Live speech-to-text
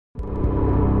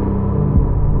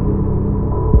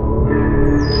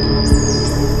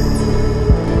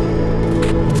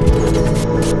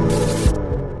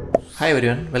Hi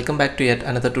everyone, welcome back to yet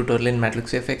another tutorial in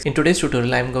Madlookz VFX. In today's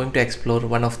tutorial, I'm going to explore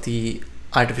one of the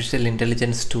artificial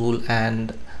intelligence tool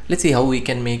and let's see how we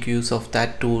can make use of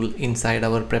that tool inside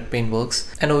our prep paint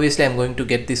works. And obviously I'm going to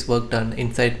get this work done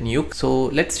inside Nuke. So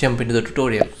let's jump into the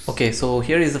tutorial. Okay, so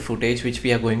here is the footage which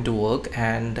we are going to work,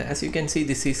 and as you can see,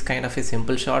 this is kind of a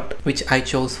simple shot which I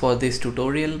chose for this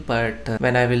tutorial, but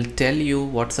when I will tell you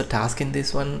what's the task in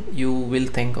this one, you will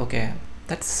think, okay,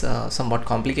 that's somewhat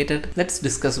complicated. Let's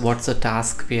discuss what's the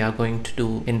task we are going to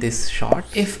do in this shot.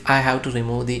 If I have to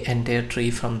remove the entire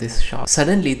tree from this shot,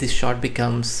 suddenly this shot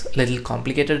becomes a little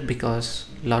complicated because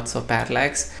lots of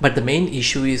parallax. But the main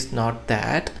issue is not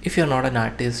that. If you're not an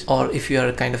artist or if you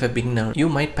are kind of a beginner, you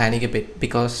might panic a bit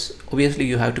because obviously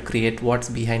you have to create what's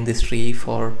behind this tree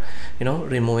for, you know,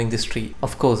 removing this tree,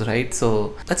 of course, right?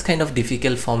 So that's kind of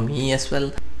difficult for me as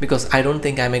well, because I don't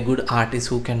think I'm a good artist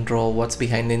who can draw what's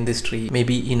behind in this tree,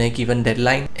 maybe in a given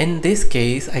deadline. In this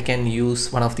case, I can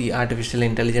use one of the artificial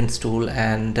intelligence tool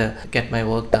and get my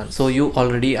work done. So you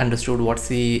already understood what's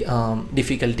the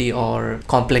difficulty or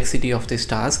complexity of this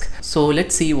task. So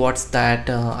let's see what's that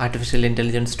artificial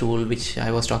intelligence tool which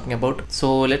I was talking about.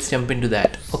 So let's jump into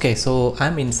that. Okay, so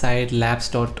I'm inside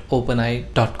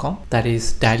labs.openai.com, that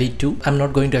is DALL-E 2. I'm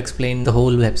not going to explain the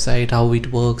whole website, how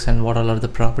it works and what all are the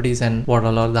properties and what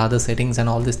all are the other settings and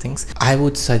all these things. I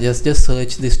would suggest just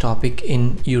search this topic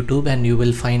in YouTube and you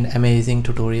will find amazing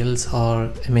tutorials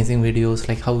or amazing videos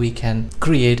like how we can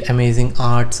create amazing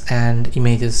arts and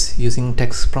images using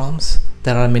text prompts.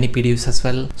 There are many PDFs as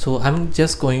well. So I'm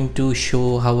just going to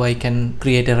show how I can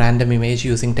create a random image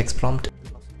using text prompt.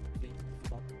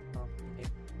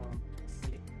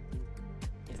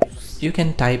 You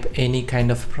can type any kind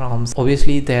of prompts.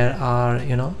 Obviously there are,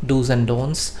 you know, do's and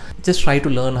don'ts. Just try to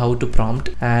learn how to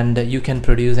prompt and you can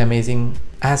produce amazing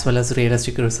as well as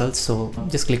realistic results. So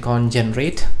just click on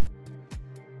generate.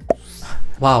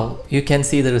 Wow, you can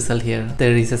see the result here.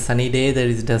 There is a sunny day, there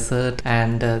is desert,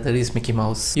 and there is Mickey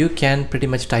Mouse. You can pretty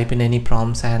much type in any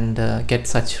prompts and get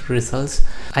such results.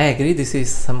 I agree, this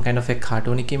is some kind of a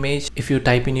cartoonic image. If you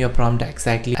type in your prompt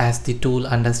exactly as the tool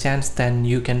understands, then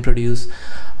you can produce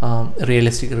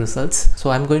realistic results.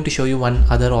 So I'm going to show you one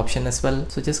other option as well.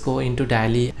 So just go into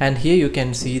DALL-E and here you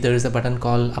can see there is a button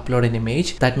called upload an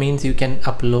image. That means you can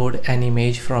upload an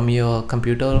image from your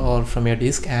computer or from your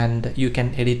disk and you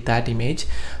can edit that image.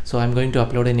 So I'm going to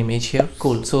upload an image here.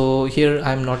 Cool. So here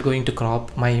I'm not going to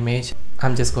crop my image.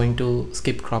 I'm just going to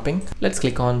skip cropping. Let's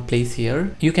click on place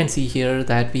here. You can see here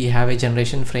that we have a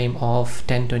generation frame of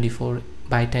 1024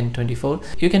 by 1024.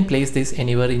 You can place this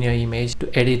anywhere in your image to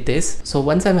edit this. So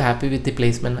once I'm happy with the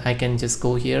placement, I can just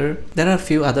go here. There are a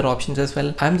few other options as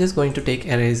well. I'm just going to take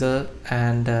eraser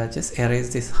and just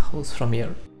erase this house from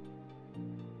here.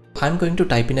 I'm going to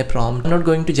type in a prompt. I'm not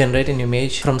going to generate an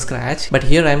image from scratch, but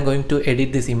here I'm going to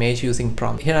edit this image using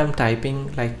prompt. Here I'm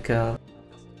typing like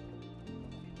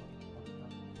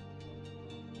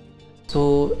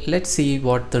so let's see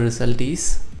what the result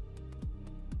is.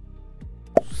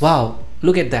 Wow,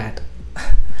 look at that.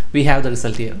 We have the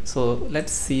result here. So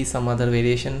let's see some other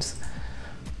variations.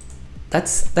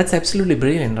 That's absolutely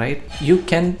brilliant, right? You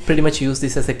can pretty much use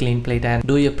this as a clean plate and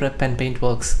do your prep and paint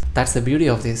works. That's the beauty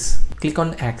of this. Click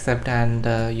on accept and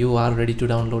you are ready to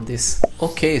download this.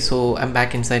 Okay, so I'm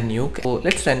back inside Nuke. So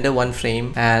let's render one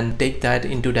frame and take that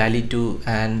into DALL-E 2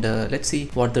 and let's see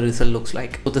what the result looks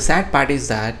like. So the sad part is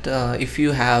that if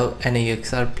you have an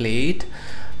EXR plate,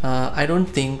 I don't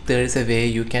think there is a way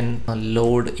you can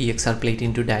load EXR plate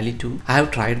into DALL-E 2. I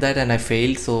have tried that and I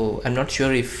failed, so I'm not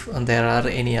sure if there are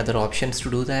any other options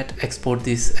to do that. Export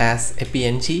this as a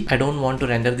PNG. I don't want to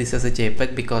render this as a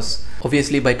JPEG because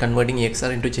obviously by converting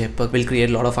EXR into JPEG will create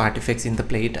a lot of artifacts in the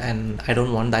plate and I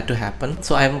don't want that to happen.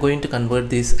 So I'm going to convert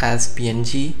this as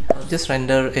PNG. Just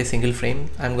render a single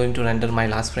frame. I'm going to render my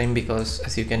last frame because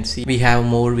as you can see, we have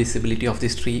more visibility of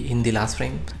this tree in the last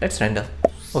frame. Let's render.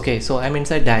 Okay, so I'm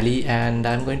inside DALL-E and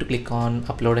I'm going to click on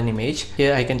upload an image.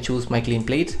 Here I can choose my clean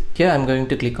plate. Here I'm going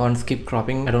to click on skip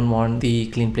cropping. I don't want the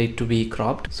clean plate to be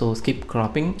cropped, so skip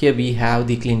cropping. Here we have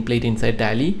the clean plate inside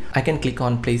DALL-E. I can click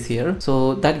on place here.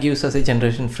 So that gives us a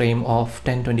generation frame of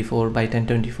 1024 by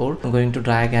 1024. I'm going to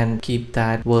drag and keep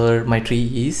that where my tree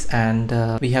is,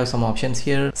 and we have some options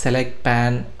here. Select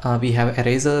pan, we have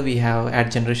eraser, we have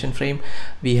add generation frame,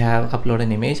 we have upload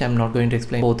an image. I'm not going to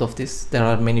explain both of this. There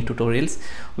are many tutorials.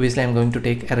 Obviously I'm going to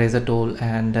take eraser tool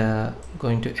and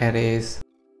going to erase.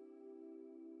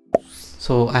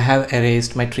 So I have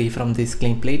erased my tree from this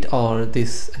clean plate or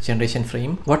this generation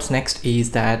frame. What's next is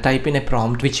that type in a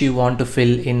prompt which you want to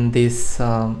fill in this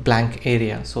blank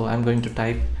area. So I'm going to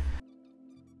type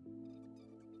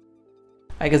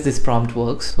I guess this prompt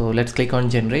works, so let's click on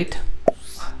generate.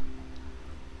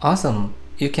 Awesome,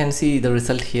 you can see the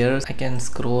result here. I can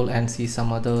scroll and see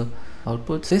some other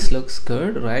outputs. This looks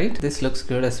good, right? This looks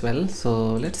good as well.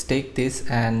 So let's take this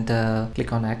and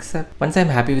click on accept. Once I'm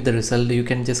happy with the result, you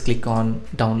can just click on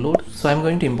download. So I'm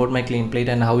going to import my clean plate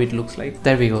and how it looks like.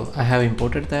 There we go, I have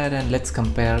imported that, and let's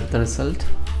compare the result.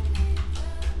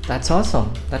 That's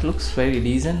awesome, that looks very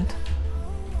decent.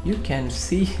 You can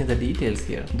see the details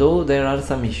here, though there are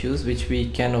some issues which we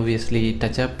can obviously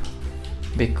touch up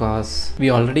because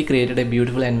we already created a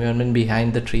beautiful environment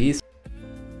behind the trees.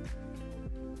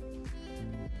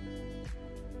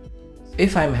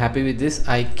 If I'm happy with this,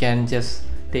 I can just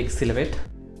take silhouette,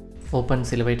 open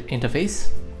silhouette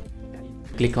interface,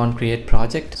 click on create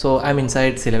project. So I'm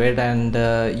inside silhouette,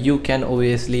 and you can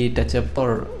obviously touch up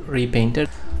or repaint it.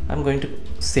 I'm going to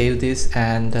save this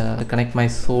and connect my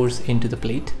source into the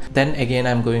plate. Then again,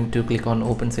 I'm going to click on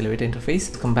open silhouette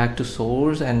interface, come back to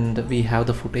source, and we have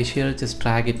the footage here. Just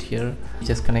drag it here,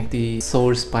 just connect the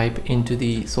source pipe into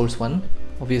the source one.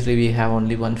 Obviously we have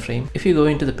only one frame. If you go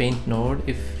into the paint node,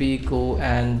 if we go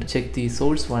and check the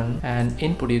source one and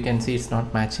input, you can see it's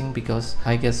not matching because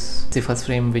I guess it's the first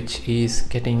frame which is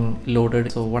getting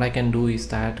loaded. So what I can do is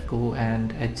that go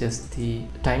and adjust the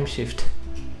time shift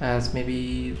as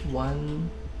maybe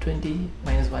 120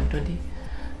 minus 120.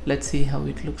 Let's see how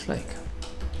it looks like.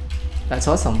 That's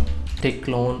awesome. Take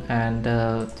clone and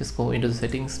just go into the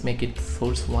settings, make it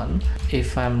source 1.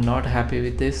 If I'm not happy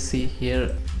with this, see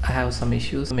here I have some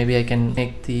issues. Maybe I can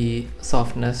make the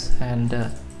softness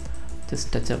and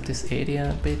just touch up this area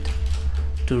a bit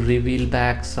to reveal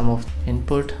back some of the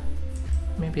input.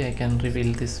 Maybe I can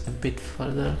reveal this a bit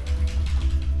further.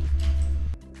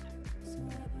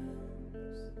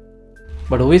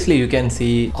 But obviously you can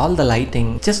see all the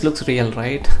lighting just looks real,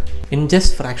 right? In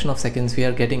just fraction of seconds we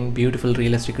are getting beautiful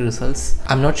realistic results.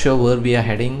 I'm not sure where we are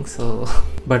heading, so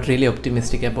but really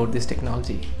optimistic about this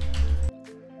technology.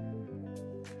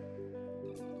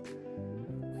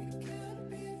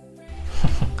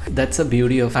 That's the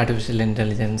beauty of artificial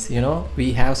intelligence, you know,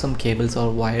 we have some cables or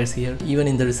wires here. Even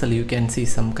in the result you can see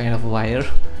some kind of wire.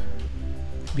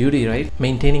 Beauty, right?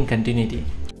 Maintaining continuity.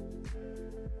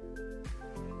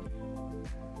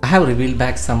 I have revealed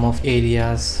back some of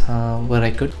areas where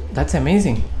I could. That's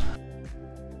amazing.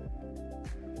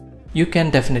 You can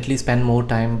definitely spend more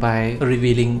time by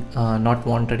revealing not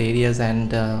wanted areas,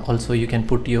 and also you can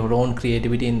put your own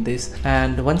creativity in this.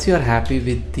 And once you are happy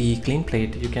with the clean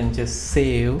plate, you can just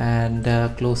save and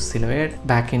close silhouette,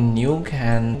 back in nuke,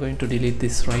 and I'm going to delete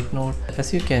this right node.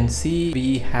 As you can see,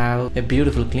 we have a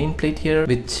beautiful clean plate here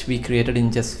which we created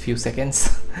in just few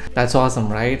seconds. That's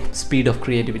awesome, right? Speed of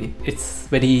creativity. It's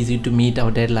very easy to meet our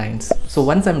deadlines. So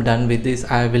once I'm done with this,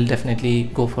 I will definitely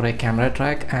go for a camera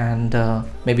track and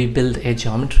maybe build a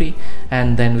geometry,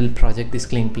 and then we'll project this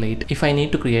clean plate. If I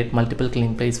need to create multiple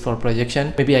clean plates for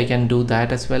projection, maybe I can do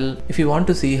that as well. If you want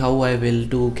to see how I will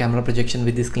do camera projection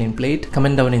with this clean plate,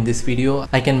 comment down in this video.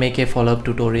 I can make a follow-up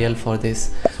tutorial for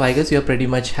this. So I guess you're pretty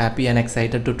much happy and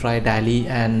excited to try DALL-E,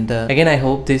 and again, I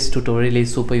hope this tutorial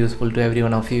is super useful to every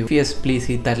one of you. If yes, please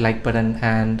hit that like button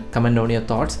and comment down your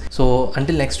thoughts. So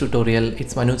until next tutorial,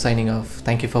 it's Manu signing off.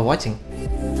 Thank you for watching.